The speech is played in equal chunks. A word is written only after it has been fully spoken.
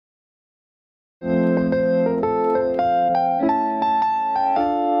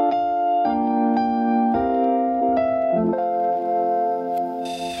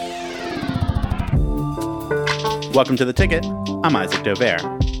Welcome to The Ticket. I'm Isaac Dover.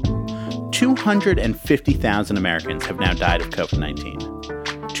 250,000 Americans have now died of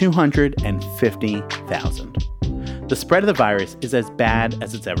COVID-19. 250,000. The spread of the virus is as bad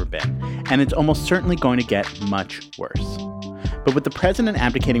as it's ever been, and it's almost certainly going to get much worse. But with the president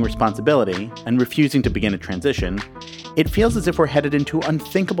abdicating responsibility and refusing to begin a transition, it feels as if we're headed into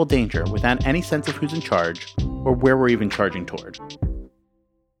unthinkable danger without any sense of who's in charge or where we're even charging toward.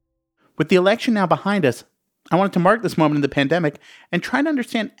 With the election now behind us, I wanted to mark this moment in the pandemic and try to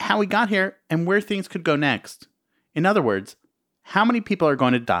understand how we got here and where things could go next. In other words, how many people are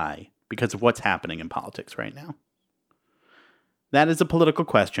going to die because of what's happening in politics right now? That is a political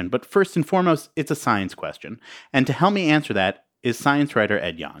question, but first and foremost, it's a science question. And to help me answer that is science writer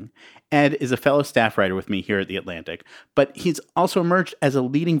Ed Yong. Ed is a fellow staff writer with me here at The Atlantic, but he's also emerged as a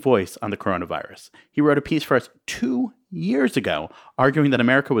leading voice on the coronavirus. He wrote a piece for us 2 years ago, arguing that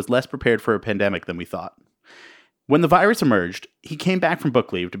America was less prepared for a pandemic than we thought. When the virus emerged, he came back from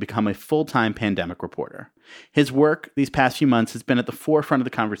book leave to become a full-time pandemic reporter. His work these past few months has been at the forefront of the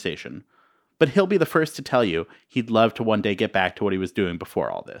conversation, but he'll be the first to tell you he'd love to one day get back to what he was doing before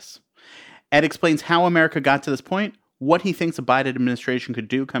all this. Ed explains how America got to this point, what he thinks a Biden administration could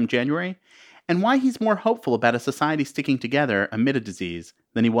do come January, and why he's more hopeful about a society sticking together amid a disease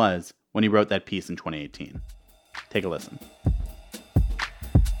than he was when he wrote that piece in 2018. Take a listen.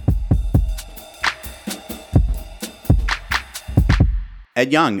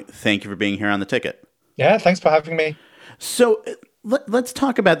 Ed Yong, thank you for being here on The Ticket. Yeah, thanks for having me. So let's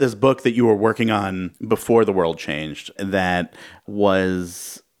talk about this book that you were working on before the world changed that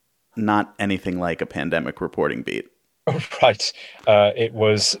was not anything like a pandemic reporting beat. Right. It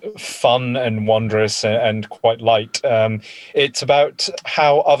was fun and wondrous and quite light. It's about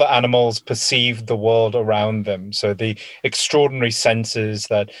how other animals perceive the world around them. So the extraordinary senses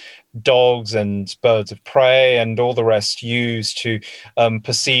that dogs and birds of prey and all the rest use to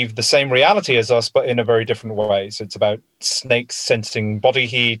perceive the same reality as us, but in a very different way. So it's about snakes sensing body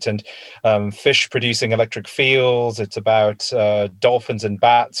heat and fish producing electric fields. It's about dolphins and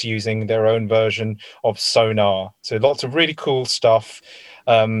bats using their own version of sonar. So lots of really cool stuff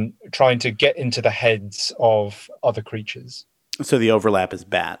trying to get into the heads of other creatures. So the overlap is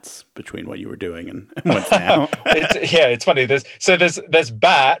bats between what you were doing and what's now. It's funny. There's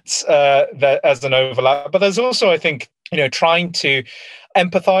bats that as an overlap, but there's also, I think, trying to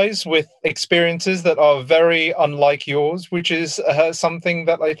empathize with experiences that are very unlike yours, which is something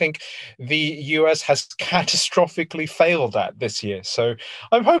that I think the US has catastrophically failed at this year. So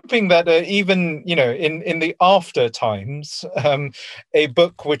I'm hoping that even, in the after times, a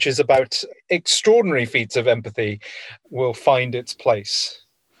book which is about extraordinary feats of empathy will find its place.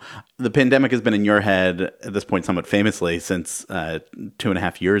 The pandemic has been in your head at this point somewhat famously since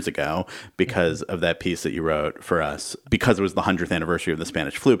 2.5 years ago because of that piece that you wrote for us, because it was the 100th anniversary of the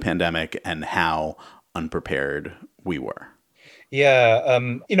Spanish flu pandemic and how unprepared we were. Yeah,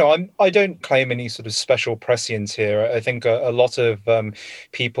 I don't claim any sort of special prescience here. I think a lot of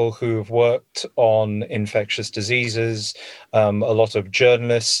people who've worked on infectious diseases, a lot of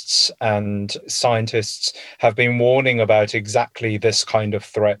journalists and scientists have been warning about exactly this kind of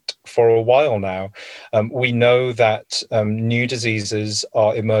threat for a while now. We know that new diseases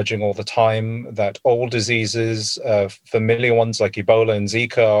are emerging all the time, that old diseases, familiar ones like Ebola and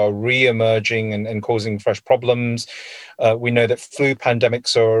Zika, are re-emerging and causing fresh problems. We know that flu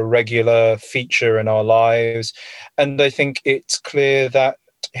pandemics are a regular feature in our lives. And I think it's clear that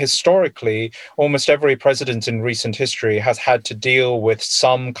historically, almost every president in recent history has had to deal with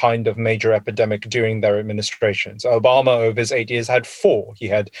some kind of major epidemic during their administrations. Obama, over his 8 years, had 4. He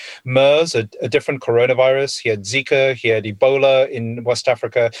had MERS, a different coronavirus. He had Zika. He had Ebola in West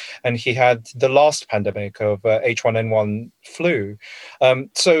Africa. And he had the last pandemic of H1N1 flu.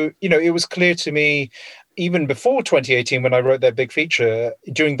 So, it was clear to me, even before 2018, when I wrote that big feature,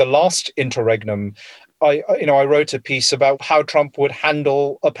 during the last interregnum, I wrote a piece about how Trump would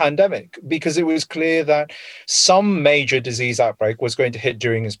handle a pandemic, because it was clear that some major disease outbreak was going to hit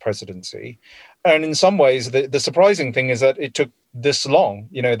during his presidency. And in some ways, the surprising thing is that it took this long,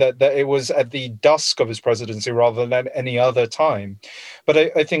 that it was at the dusk of his presidency rather than any other time.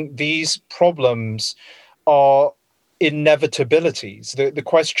 But I think these problems are inevitabilities. The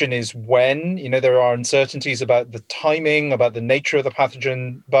question is when. There are uncertainties about the timing, about the nature of the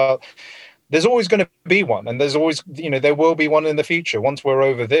pathogen, but there's always going to be one, and there's always, there will be one in the future. Once we're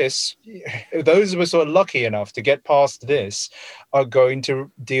over this, those of us who are lucky enough to get past this are going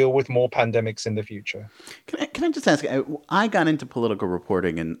to deal with more pandemics in the future. Can I just ask? I got into political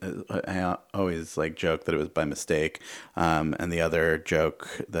reporting, and I always joke that it was by mistake. And the other joke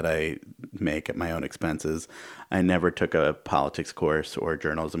that I make at my own expenses, I never took a politics course or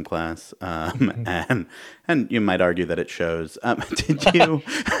journalism class, and you might argue that it shows. Did you?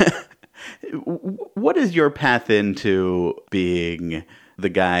 What is your path into being the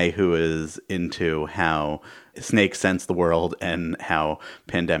guy who is into how snakes sense the world and how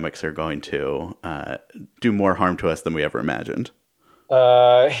pandemics are going to do more harm to us than we ever imagined?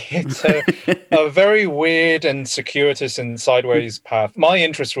 It's a very weird and circuitous and sideways path. My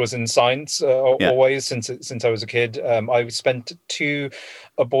interest was in science always since I was a kid. I spent 2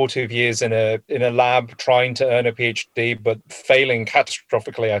 abortive years in a lab trying to earn a PhD, but failing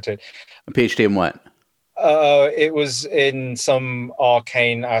catastrophically at it. A PhD in what? It was in some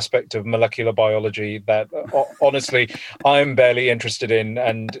arcane aspect of molecular biology that, honestly, I'm barely interested in,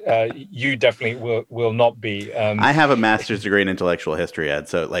 and you definitely will not be. I have a master's degree in intellectual history, Ed.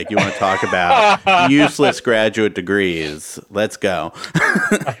 So, you want to talk about useless graduate degrees? Let's go.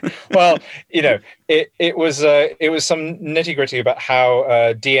 Well, it was some nitty gritty about how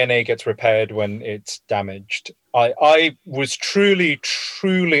DNA gets repaired when it's damaged. I was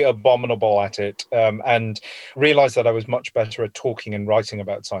truly abominable at it, and realized that I was much better at talking and writing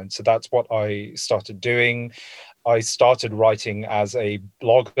about science. So that's what I started doing. I started writing as a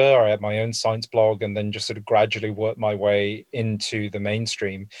blogger. I had my own science blog, and then just sort of gradually worked my way into the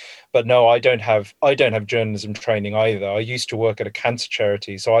mainstream. But no, I don't have journalism training either. I used to work at a cancer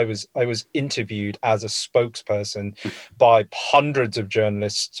charity, so I was interviewed as a spokesperson by hundreds of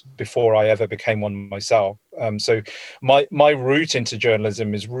journalists before I ever became one myself. So my route into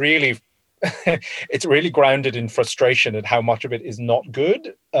journalism is really it's really grounded in frustration at how much of it is not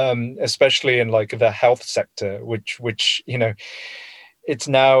good, especially in the health sector, which it's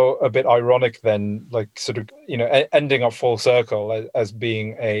now a bit ironic then, ending up full circle as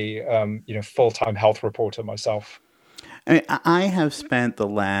being a full-time health reporter myself. I mean, I have spent the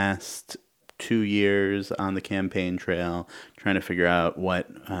last 2 years on the campaign trail trying to figure out what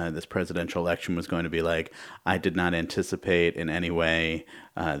this presidential election was going to be like. I did not anticipate in any way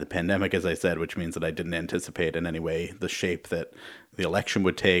the pandemic, as I said, which means that I didn't anticipate in any way the shape that the election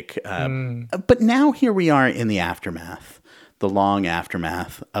would take. But now here we are in the aftermath, the long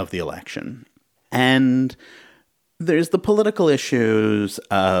aftermath of the election. And there's the political issues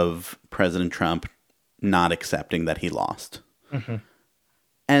of President Trump not accepting that he lost. Mm-hmm.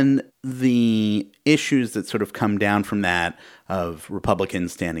 And the issues that sort of come down from that of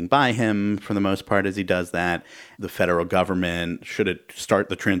Republicans standing by him for the most part as he does that, the federal government, should it start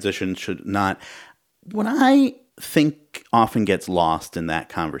the transition, should it not? What I think often gets lost in that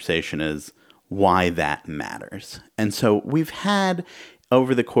conversation is why that matters. And so we've had,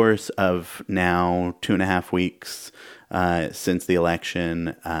 over the course of now 2.5 weeks since the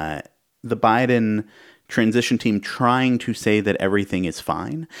election, the Biden transition team trying to say that everything is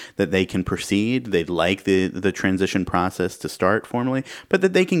fine, that they can proceed, they'd like the transition process to start formally, but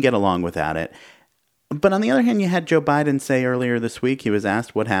that they can get along without it. But on the other hand, you had Joe Biden say earlier this week, he was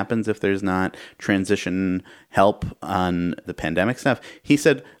asked what happens if there's not transition help on the pandemic stuff. He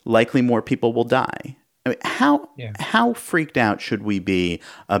said, likely more people will die. I mean, how freaked out should we be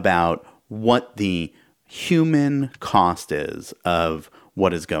about what the human cost is of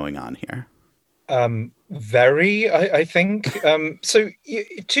what is going on here? I think. So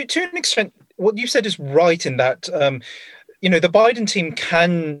to an extent, what you said is right in that, the Biden team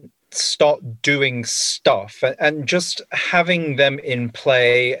can start doing stuff, and just having them in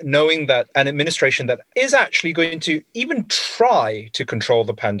play, knowing that an administration that is actually going to even try to control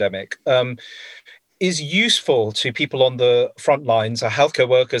the pandemic, is useful to people on the front lines, healthcare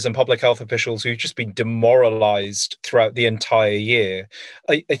workers and public health officials who've just been demoralized throughout the entire year.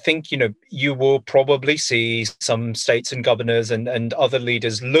 I think, you will probably see some states and governors and other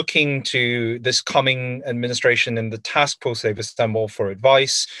leaders looking to this coming administration and the task force they've assembled for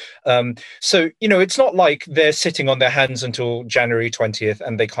advice. So, it's not like they're sitting on their hands until January 20th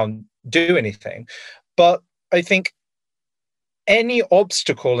and they can't do anything. But I think any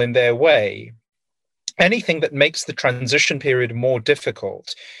obstacle in their way, anything that makes the transition period more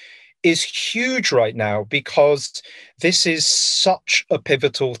difficult, is huge right now, because this is such a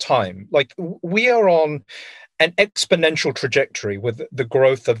pivotal time. We are on an exponential trajectory with the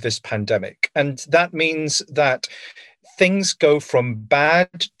growth of this pandemic. And that means that things go from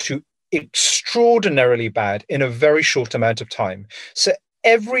bad to extraordinarily bad in a very short amount of time. So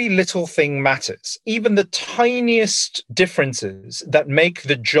every little thing matters. Even the tiniest differences that make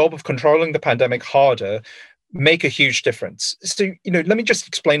the job of controlling the pandemic harder make a huge difference. So, let me just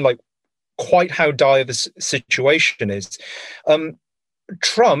explain like quite how dire this situation is.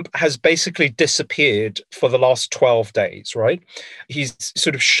 Trump has basically disappeared for the last 12 days, right? He's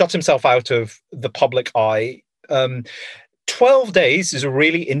sort of shut himself out of the public eye. 12 days is a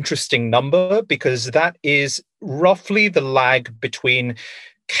really interesting number because that is roughly the lag between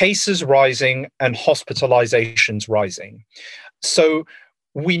cases rising and hospitalizations rising. So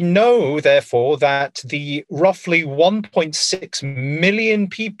we know, therefore, that the roughly 1.6 million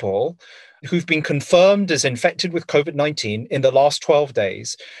people who've been confirmed as infected with COVID-19 in the last 12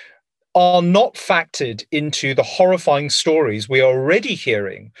 days are not factored into the horrifying stories we are already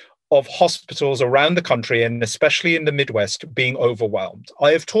hearing of hospitals around the country, and especially in the Midwest, being overwhelmed.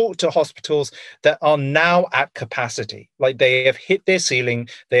 I have talked to hospitals that are now at capacity, like they have hit their ceiling,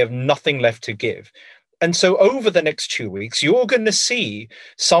 they have nothing left to give. And so over the next 2 weeks, you're going to see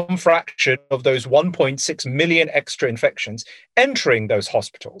some fraction of those 1.6 million extra infections entering those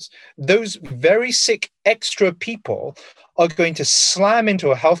hospitals. Those very sick extra people are going to slam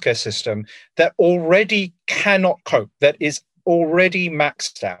into a healthcare system that already cannot cope, that is already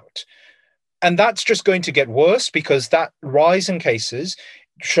maxed out. And that's just going to get worse because that rise in cases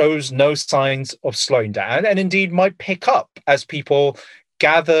shows no signs of slowing down, and indeed might pick up as people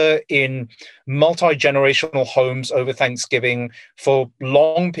gather in multi-generational homes over Thanksgiving for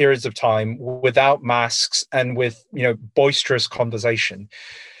long periods of time without masks and with, boisterous conversation.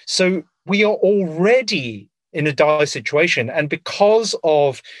 So we are already in a dire situation. And because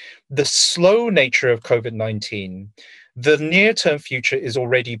of the slow nature of COVID-19, the near-term future is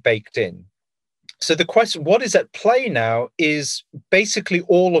already baked in. So the question, what is at play now, is basically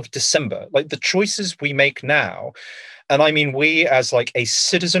all of December, like the choices we make now. And I mean, we as like a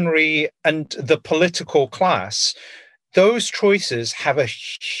citizenry and the political class, those choices have a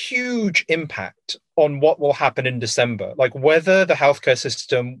huge impact on what will happen in December, like whether the healthcare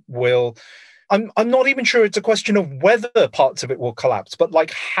system will. I'm not even sure it's a question of whether parts of it will collapse, but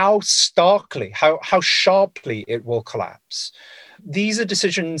like how starkly, how sharply it will collapse. These are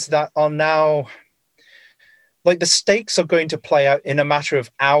decisions that are now, like, the stakes are going to play out in a matter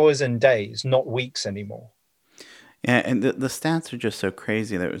of hours and days, not weeks anymore. Yeah, and the stats are just so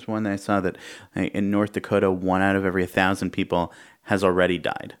crazy. There was one that I saw that in North Dakota, 1 out of every 1,000 people has already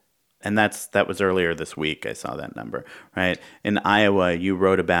died. And that was earlier this week. I saw that number, right? In Iowa, you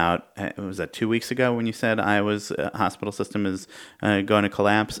wrote about, was that 2 weeks ago when you said Iowa's hospital system is going to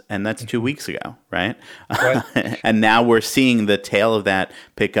collapse? And that's 2 weeks ago, right? Right. And now we're seeing the tail of that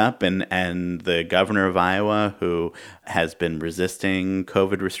pick up. And the governor of Iowa, who has been resisting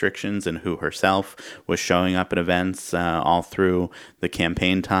COVID restrictions and who herself was showing up at events all through the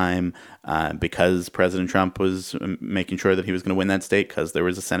campaign time, because President Trump was making sure that he was going to win that state because there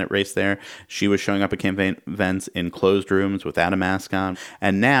was a Senate race there. She was showing up at campaign events in closed rooms without a mask on.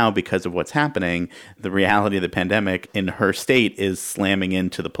 And now, because of what's happening, the reality of the pandemic in her state is slamming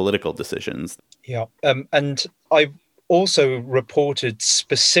into the political decisions. Yeah. And I also reported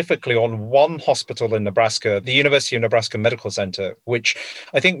specifically on one hospital in Nebraska, the University of Nebraska Medical Center, which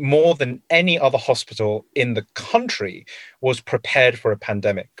I think more than any other hospital in the country was prepared for a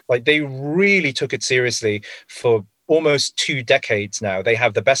pandemic. Like, they really took it seriously for almost 2 decades now. They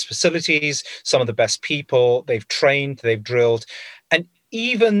have the best facilities, some of the best people, they've trained, they've drilled. And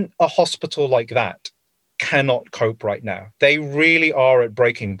even a hospital like that cannot cope right now. They really are at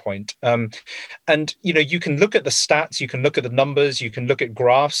breaking point. And, you can look at the stats, you can look at the numbers, you can look at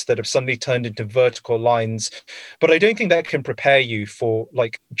graphs that have suddenly turned into vertical lines. But I don't think that can prepare you for,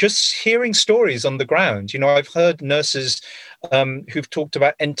 like, just hearing stories on the ground. I've heard nurses who've talked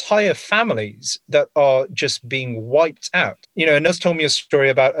about entire families that are just being wiped out. A nurse told me a story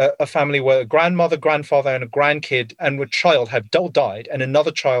about a family where a grandmother, grandfather, and a grandkid and a child have all died, and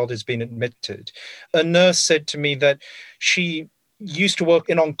another child has been admitted. A nurse said to me that she used to work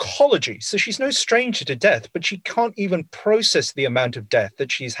in oncology, so she's no stranger to death, but she can't even process the amount of death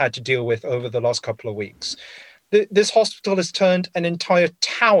that she's had to deal with over the last couple of weeks. This hospital has turned an entire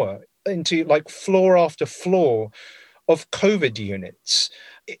tower into, like, floor after floor of COVID units.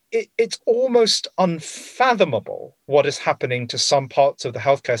 It's almost unfathomable what is happening to some parts of the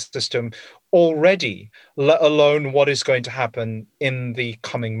healthcare system already, let alone what is going to happen in the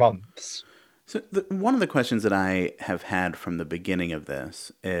coming months. So one of the questions that I have had from the beginning of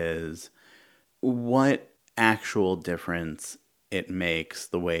this is what actual difference it makes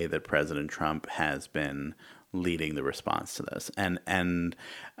the way that President Trump has been leading the response to this. And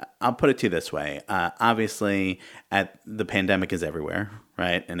I'll put it to you this way. Obviously, the pandemic is everywhere,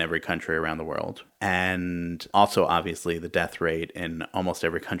 right, in every country around the world. And also, obviously, the death rate in almost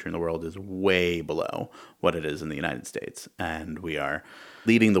every country in the world is way below what it is in the United States. And we are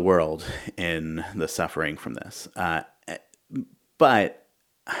leading the world in the suffering from this. But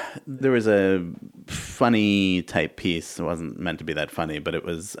there was a funny type piece. It wasn't meant to be that funny, but it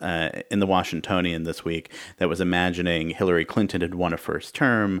was in the Washingtonian this week that was imagining Hillary Clinton had won a first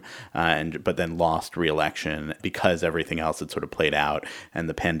term, but then lost re-election because everything else had sort of played out and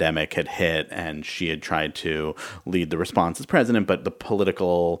the pandemic had hit and she had tried to lead the response as president, but the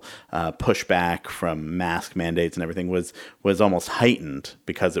political pushback from mask mandates and everything was almost heightened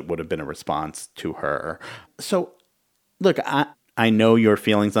because it would have been a response to her. So, look, I know your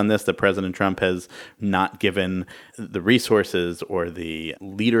feelings on this, that President Trump has not given the resources or the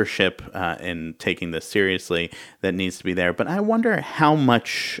leadership in taking this seriously that needs to be there. But I wonder how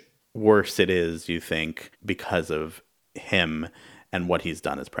much worse it is, you think, because of him and what he's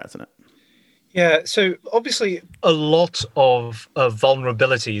done as president. Yeah, so obviously a lot of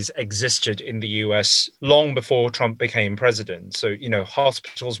vulnerabilities existed in the US long before Trump became president. So,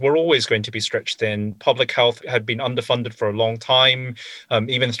 hospitals were always going to be stretched thin. Public health had been underfunded for a long time,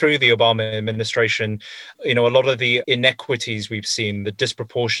 even through the Obama administration. A lot of the inequities we've seen, the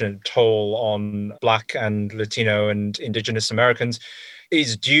disproportionate toll on Black and Latino and Indigenous Americans,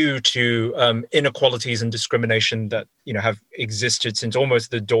 is due to inequalities and discrimination that have existed since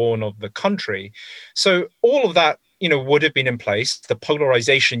almost the dawn of the country. So all of that would have been in place. The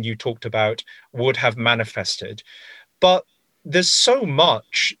polarization you talked about would have manifested, but there's so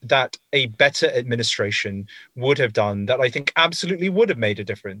much that a better administration would have done that I think absolutely would have made a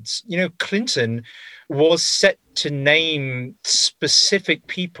difference. Clinton was set to name specific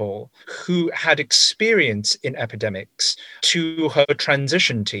people who had experience in epidemics to her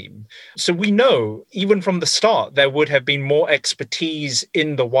transition team. So we know, even from the start, there would have been more expertise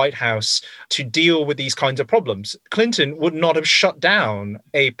in the White House to deal with these kinds of problems. Clinton would not have shut down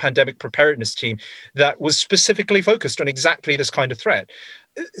a pandemic preparedness team that was specifically focused on exactly this kind of threat.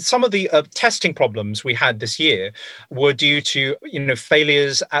 Some of the testing problems we had this year were due to,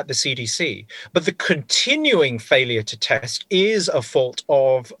 failures at the CDC. But the continuing failure to test is a fault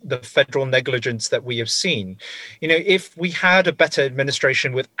of the federal negligence that we have seen. If we had a better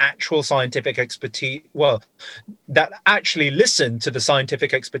administration with actual scientific expertise, that actually listened to the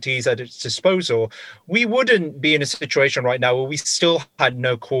scientific expertise at its disposal, we wouldn't be in a situation right now where we still had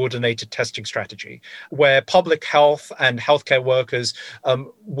no coordinated testing strategy, where public health and healthcare workers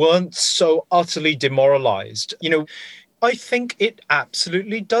weren't so utterly demoralized. I think it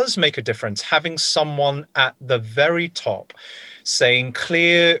absolutely does make a difference having someone at the very top saying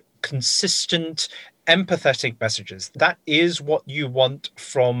clear, consistent, empathetic messages. That is what you want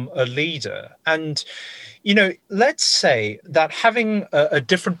from a leader. And let's say that having a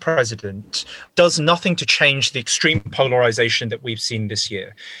different president does nothing to change the extreme polarization that we've seen this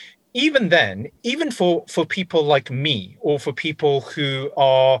year. Even then, even for people like me, or for people who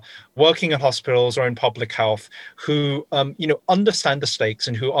are working in hospitals or in public health, who understand the stakes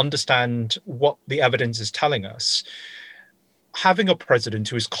and who understand what the evidence is telling us, having a president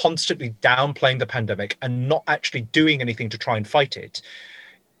who is constantly downplaying the pandemic and not actually doing anything to try and fight it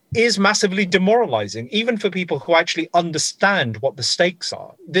is massively demoralizing, even for people who actually understand what the stakes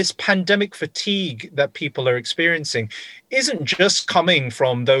are. This pandemic fatigue that people are experiencing isn't just coming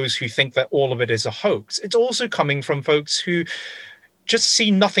from those who think that all of it is a hoax. It's also coming from folks who just see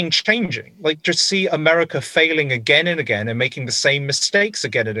nothing changing, just see America failing again and again and making the same mistakes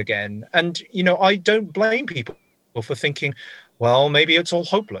again and again. And, I don't blame people for thinking, well, maybe it's all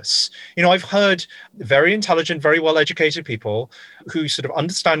hopeless. I've heard very intelligent, very well-educated people who sort of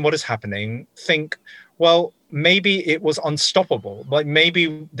understand what is happening think, well, maybe it was unstoppable.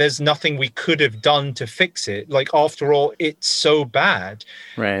 Maybe there's nothing we could have done to fix it. After all, it's so bad.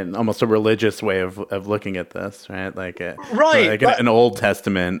 Right. Almost a religious way of looking at this, right? Right. An Old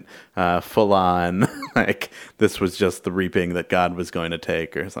Testament full on, this was just the reaping that God was going to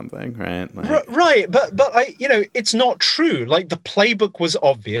take or something, right? Right. But it's not true. The playbook was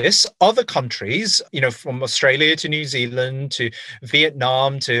obvious. Other countries, from Australia to New Zealand to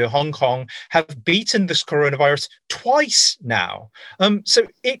Vietnam to Hong Kong have beaten this coronavirus twice now. So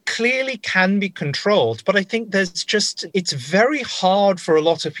it clearly can be controlled. But I think it's very hard for a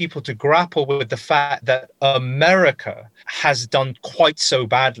lot of people to grapple with the fact that America has done quite so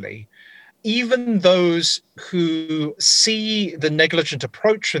badly. Even those who see the negligent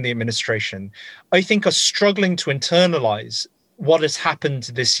approach from the administration, I think, are struggling to internalize what has happened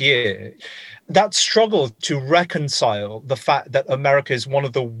this year. That struggle to reconcile the fact that America is one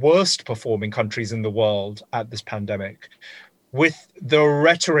of the worst performing countries in the world at this pandemic with the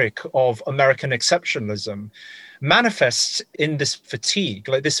rhetoric of American exceptionalism manifests in this fatigue,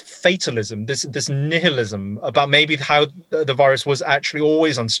 like this fatalism, this nihilism about maybe how the virus was actually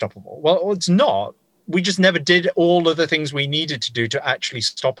always unstoppable. Well, it's not. We just never did all of the things we needed to do to actually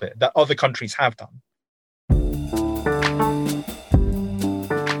stop it that other countries have done.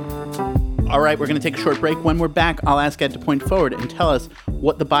 All right, we're going to take a short break. When we're back, I'll ask Ed to point forward and tell us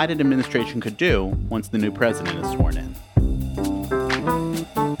what the Biden administration could do once the new president is sworn in.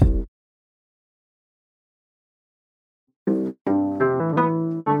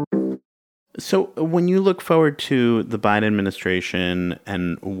 So when you look forward to the Biden administration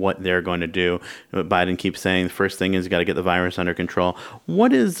and what they're going to do, what Biden keeps saying, the first thing is you got to get the virus under control.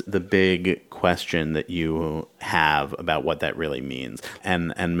 What is the big question that you have about what that really means?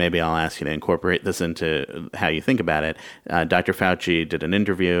 And maybe I'll ask you to incorporate this into how you think about it. Dr. Fauci did an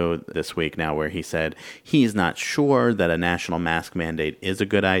interview this week now where he said he's not sure that a national mask mandate is a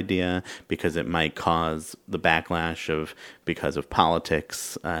good idea because it might cause the backlash because of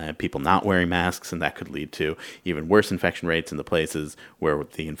politics, people not wearing masks, and that could lead to even worse infection rates in the places where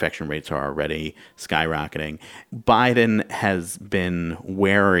the infection rates are already skyrocketing. Biden has been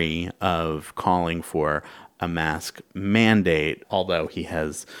wary of calling for a mask mandate, although he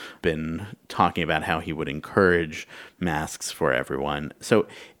has been talking about how he would encourage masks for everyone. So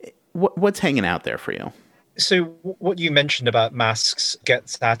what's hanging out there for you? So what you mentioned about masks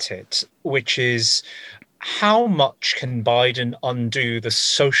gets at it, which is how much can Biden undo the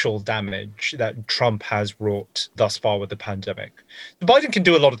social damage that Trump has wrought thus far with the pandemic? Biden can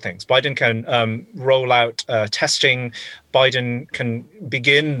do a lot of things. Biden can roll out testing. Biden can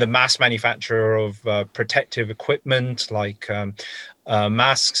begin the mass manufacture of protective equipment like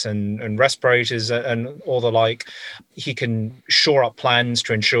masks and respirators and all the like. He can shore up plans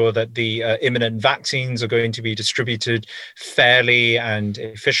to ensure that the imminent vaccines are going to be distributed fairly and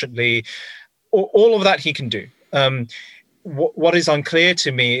efficiently. All of that he can do. What is unclear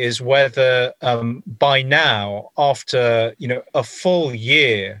to me is whether by now, after a full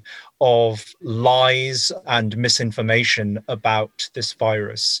year of lies and misinformation about this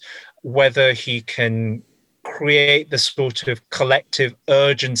virus, whether he can create the sort of collective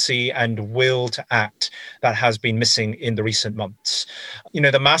urgency and will to act that has been missing in the recent months.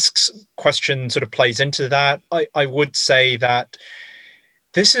 The masks question sort of plays into that. I would say that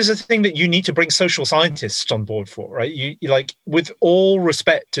this is a thing that you need to bring social scientists on board for, right? You like, with all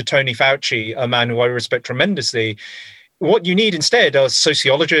respect to Tony Fauci, a man who I respect tremendously, what you need instead are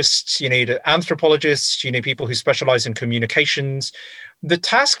sociologists, you need anthropologists, you need people who specialize in communications. The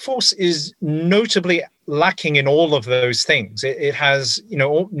task force is notably lacking in all of those things. It has,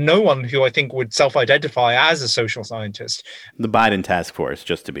 no one who I think would self-identify as a social scientist. The Biden task force,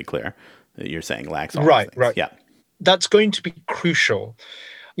 just to be clear, you're saying lacks all right, things. Right. Yeah. That's going to be crucial,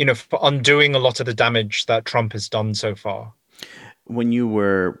 for undoing a lot of the damage that Trump has done so far. When you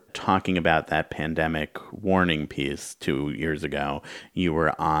were talking about that pandemic warning piece 2 years ago, you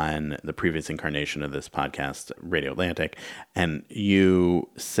were on the previous incarnation of this podcast, Radio Atlantic, and you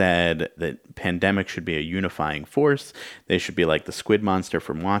said that pandemic should be a unifying force. They should be like the squid monster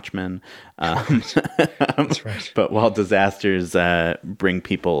from Watchmen. That's right. But while disasters bring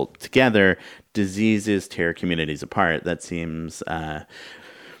people together, diseases tear communities apart. That seems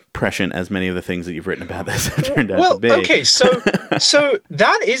prescient as many of the things that you've written about this have turned out to be. Okay, so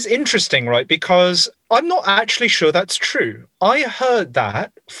that is interesting, right? Because I'm not actually sure that's true. I heard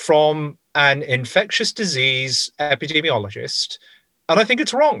that from an infectious disease epidemiologist, and I think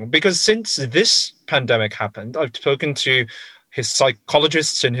it's wrong, because since this pandemic happened, I've spoken to his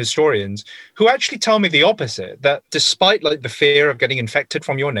psychologists and historians who actually tell me the opposite, that despite the fear of getting infected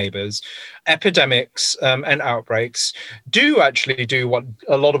from your neighbors, epidemics and outbreaks do actually do what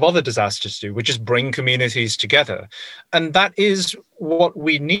a lot of other disasters do, which is bring communities together. And that is what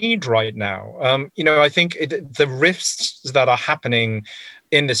we need right now. I think the rifts that are happening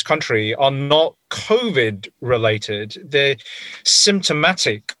in this country are not COVID related. They're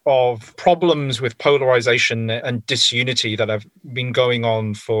symptomatic of problems with polarization and disunity that have been going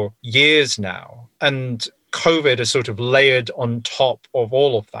on for years now. And COVID is sort of layered on top of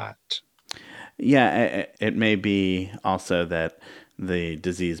all of that. Yeah, it may be also that the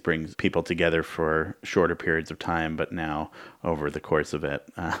disease brings people together for shorter periods of time, but now over the course of it,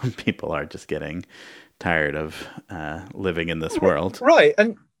 people are just getting tired of living in this world. Right.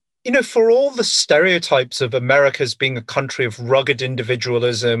 And, for all the stereotypes of America as being a country of rugged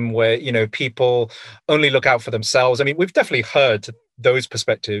individualism where, people only look out for themselves. I mean, we've definitely heard those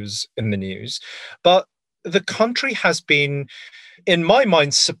perspectives in the news, but the country has been in my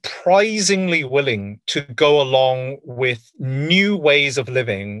mind, surprisingly willing to go along with new ways of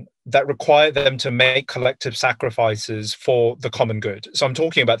living that require them to make collective sacrifices for the common good. So I'm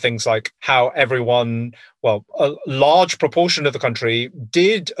talking about things like how everyone, well, a large proportion of the country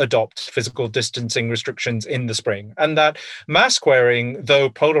did adopt physical distancing restrictions in the spring, and that mask wearing, though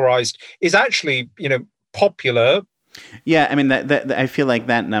polarized, is actually, popular. Yeah, I mean, that I feel like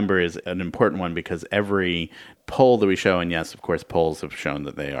that number is an important one because every poll that we show, and yes, of course, polls have shown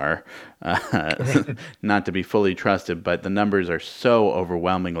that they are not to be fully trusted, but the numbers are so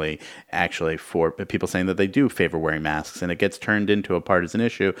overwhelmingly actually for people saying that they do favor wearing masks, and it gets turned into a partisan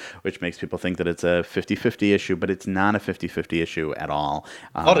issue, which makes people think that it's a 50-50 issue, but it's not a 50-50 issue at all.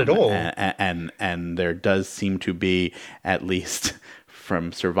 Not at all. And there does seem to be, at least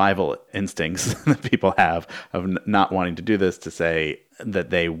from survival instincts that people have of not wanting to do this, to say that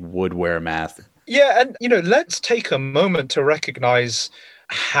they would wear a mask. Yeah, and let's take a moment to recognize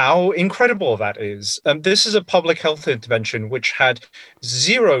how incredible that is. This is a public health intervention which had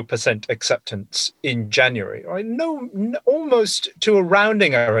 0% acceptance in January. Right? Almost to a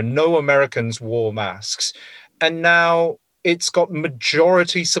rounding error, no Americans wore masks. And now it's got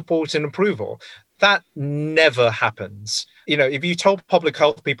majority support and approval. That never happens. If you told public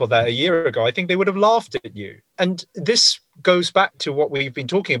health people that a year ago, I think they would have laughed at you. And this goes back to what we've been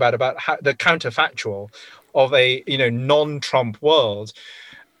talking about how the counterfactual of a non-Trump world.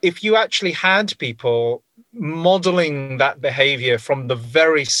 If you actually had people modeling that behavior from the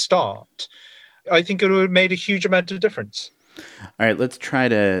very start, I think it would have made a huge amount of difference. All right, let's try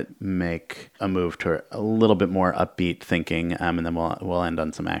to make a move to a little bit more upbeat thinking, and then we'll end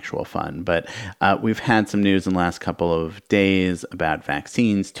on some actual fun. But we've had some news in the last couple of days about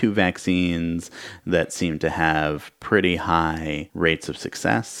vaccines, 2 vaccines that seem to have pretty high rates of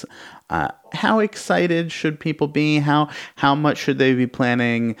success. How excited should people be? How much should they be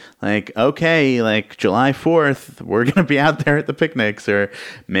planning? Like, okay, like July 4th, we're going to be out there at the picnics, or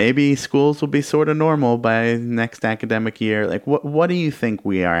maybe schools will be sort of normal by next academic year. Like, what do you think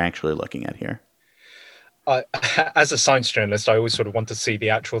we are actually looking at here? As a science journalist, I always sort of want to see the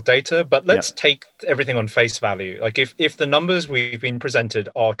actual data, but let's take everything on face value. Like if the numbers we've been presented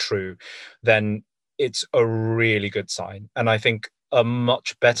are true, then it's a really good sign. And I think a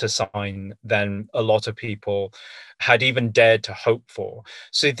much better sign than a lot of people had even dared to hope for.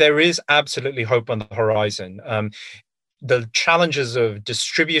 So there is absolutely hope on the horizon. The challenges of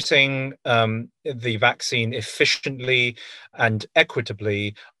distributing the vaccine efficiently and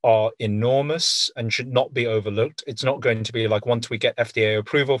equitably are enormous and should not be overlooked. It's not going to be like once we get FDA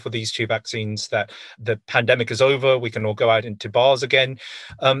approval for these 2 vaccines that the pandemic is over, we can all go out into bars again.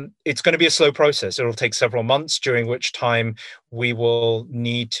 It's going to be a slow process. It'll take several months, during which time we will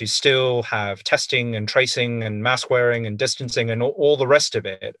need to still have testing and tracing and mask wearing and distancing and all the rest of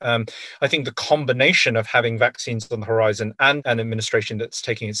it. I think the combination of having vaccines on the horizon and an administration that's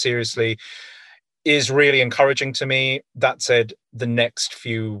taking it seriously is really encouraging to me. That said, the next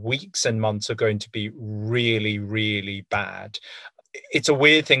few weeks and months are going to be really, really bad. It's a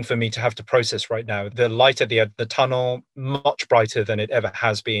weird thing for me to have to process right now. The light at the end of the tunnel, much brighter than it ever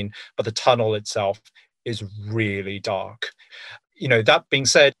has been, but the tunnel itself is really dark. That being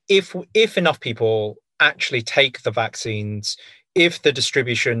said, if enough people actually take the vaccines, if the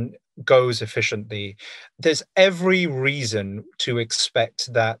distribution goes efficiently, there's every reason to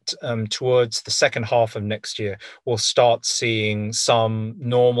expect that towards the second half of next year, we'll start seeing some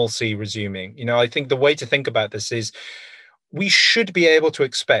normalcy resuming. I think the way to think about this is we should be able to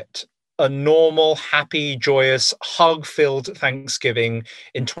expect a normal, happy, joyous, hug-filled Thanksgiving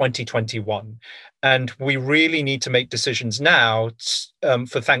in 2021. And we really need to make decisions now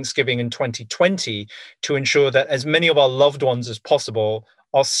for Thanksgiving in 2020 to ensure that as many of our loved ones as possible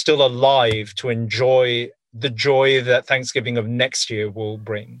are still alive to enjoy the joy that Thanksgiving of next year will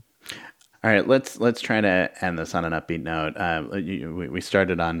bring. All right, let's try to end this on an upbeat note. We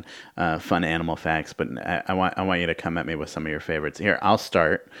started on fun animal facts, but I want you to come at me with some of your favorites. Here, I'll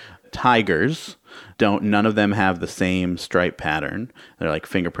start. Tigers none of them have the same stripe pattern. They're like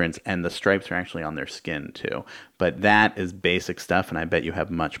fingerprints, and the stripes are actually on their skin too. But that is basic stuff, and I bet you have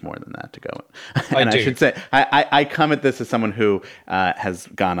much more than that to go. And I should say, I come at this as someone who has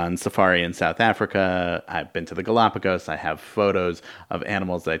gone on safari in South Africa. I've been to the Galapagos. I have photos of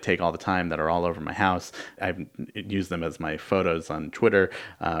animals that I take all the time that are all over my house. I use them as my photos on Twitter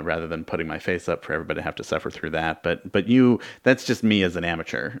rather than putting my face up for everybody to have to suffer through that. But you, that's just me as an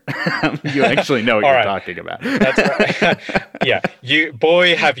amateur. You actually know what you're talking about. That's right. Yeah,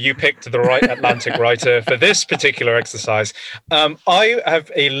 have you picked the right Atlantic writer for this particular particular exercise. I have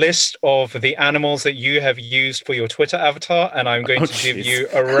a list of the animals that you have used for your Twitter avatar, and I'm going to give you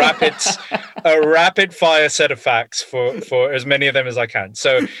a rapid fire set of facts for as many of them as I can.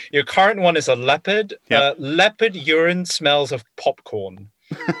 So your current one is a leopard. Yep. Leopard urine smells of popcorn.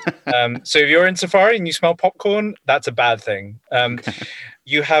 So if you're in safari and you smell popcorn, that's a bad thing.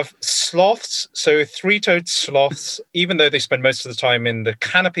 You have sloths, so three-toed sloths, even though they spend most of the time in the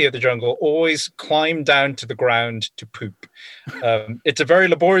canopy of the jungle, always climb down to the ground to poop. It's a very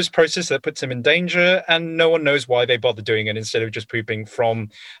laborious process that puts them in danger, and no one knows why they bother doing it instead of just pooping from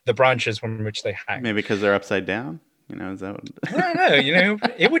the branches from which they hang. Maybe because they're upside down? Is that what... I don't know,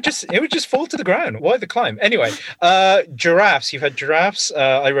 it would just fall to the ground. Why the climb? Anyway, giraffes. You've had giraffes.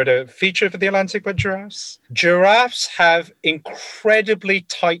 I read a feature for The Atlantic about giraffes. Giraffes have incredibly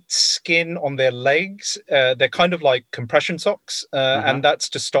tight skin on their legs. They're kind of like compression socks, and that's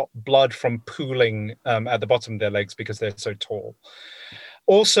to stop blood from pooling at the bottom of their legs because they're so tall.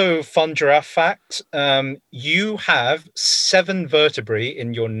 Also, fun giraffe fact, you have 7 vertebrae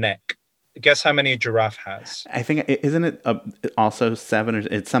in your neck. Guess how many a giraffe has? I think, isn't it also 7 or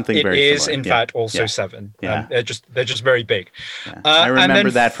it's something very similar? It is, in fact, also 7. Yeah. They're just very big. Yeah. I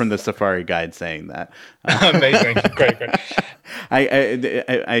remember that from the safari guide saying that. Amazing. Great.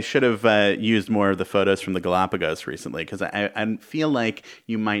 I should have used more of the photos from the Galapagos recently, because I feel like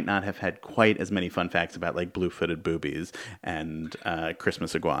you might not have had quite as many fun facts about like blue-footed boobies and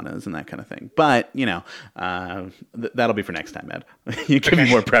Christmas iguanas and that kind of thing. But, that'll be for next time, Ed. You give me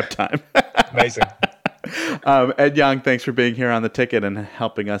more prep time. Amazing. Ed Yong, thanks for being here on The Ticket and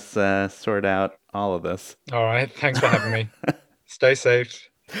helping us sort out all of this. All right. Thanks for having me. Stay safe.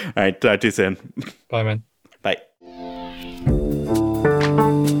 All right. Talk to you soon. Bye, man. Bye.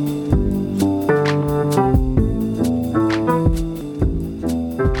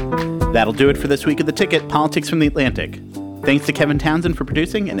 That'll do it for this week of The Ticket, Politics from the Atlantic. Thanks to Kevin Townsend for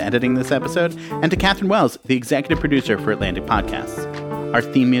producing and editing this episode, and to Catherine Wells, the executive producer for Atlantic Podcasts. Our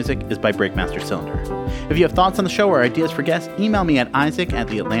theme music is by Breakmaster Cylinder. If you have thoughts on the show or ideas for guests, email me at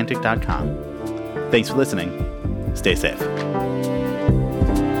isaac@theatlantic.com. Thanks for listening. Stay safe.